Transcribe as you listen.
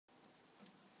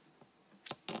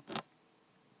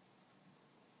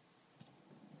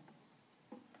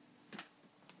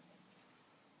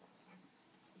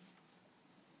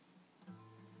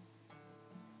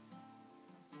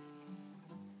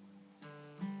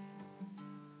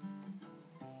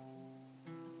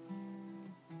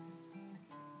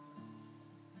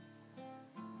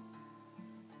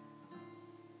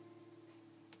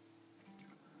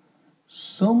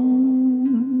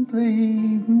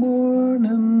Sunday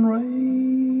morning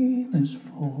rain is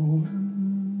falling.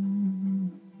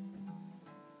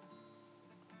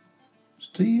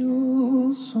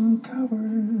 Steal some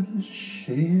covers,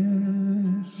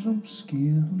 share some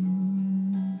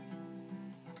skin.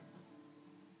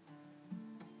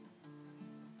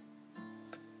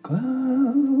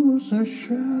 Clouds are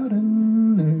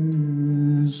shrouding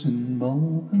theirs in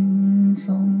moments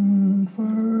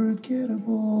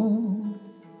unforgettable.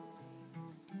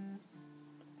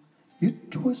 You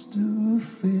twist to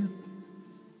fit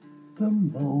the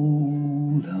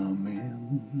mold I'm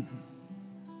in.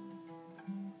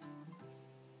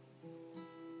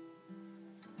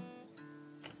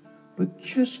 But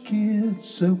just get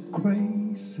so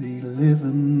crazy,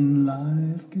 living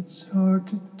life gets hard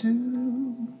to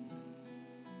do.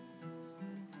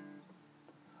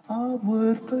 I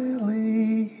would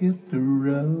gladly hit the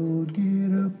road,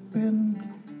 get up and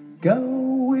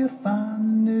go if I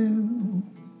knew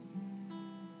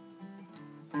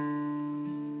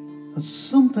that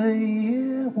someday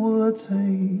it would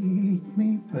take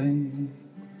me back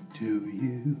to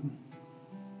you.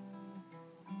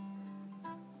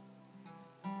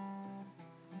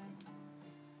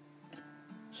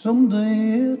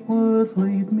 Someday it would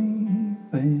lead me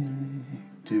back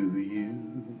to you.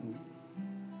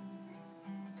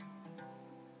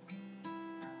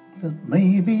 That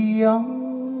may be all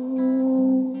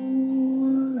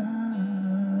I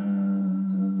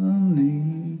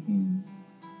need.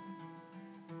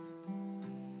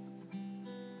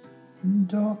 In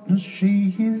darkness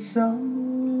she is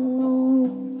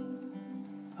all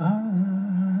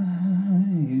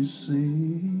I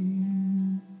see.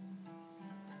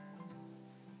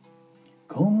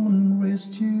 Come and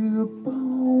rest your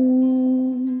bones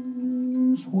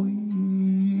with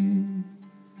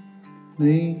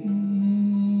me.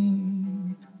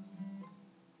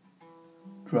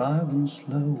 Driving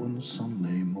slow on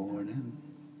Sunday morning,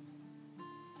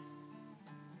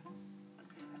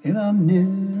 and I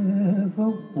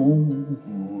never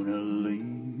wanna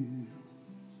leave.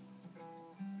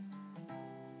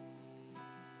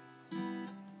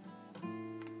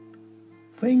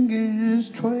 Fingers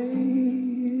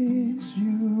trace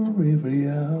your every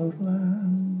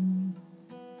outline,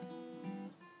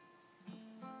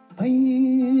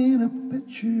 paint a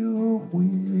picture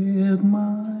with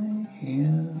my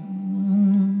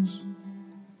hands.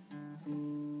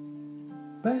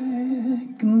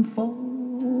 Back and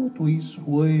forth we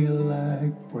sway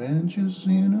like branches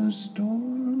in a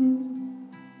storm.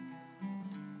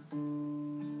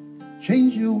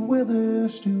 Change your weather,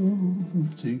 still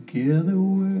together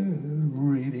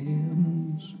where it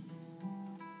ends.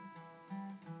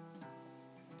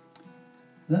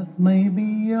 That may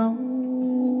be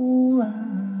all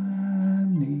I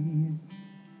need.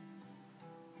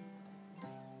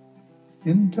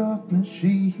 In darkness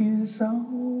she is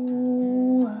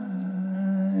all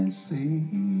I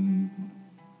see.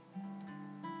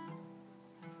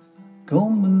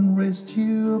 Come and rest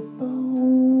your bones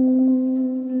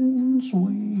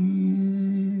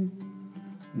with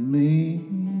me.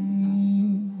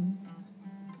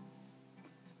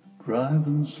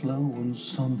 Driving slow on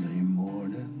Sunday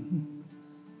morning,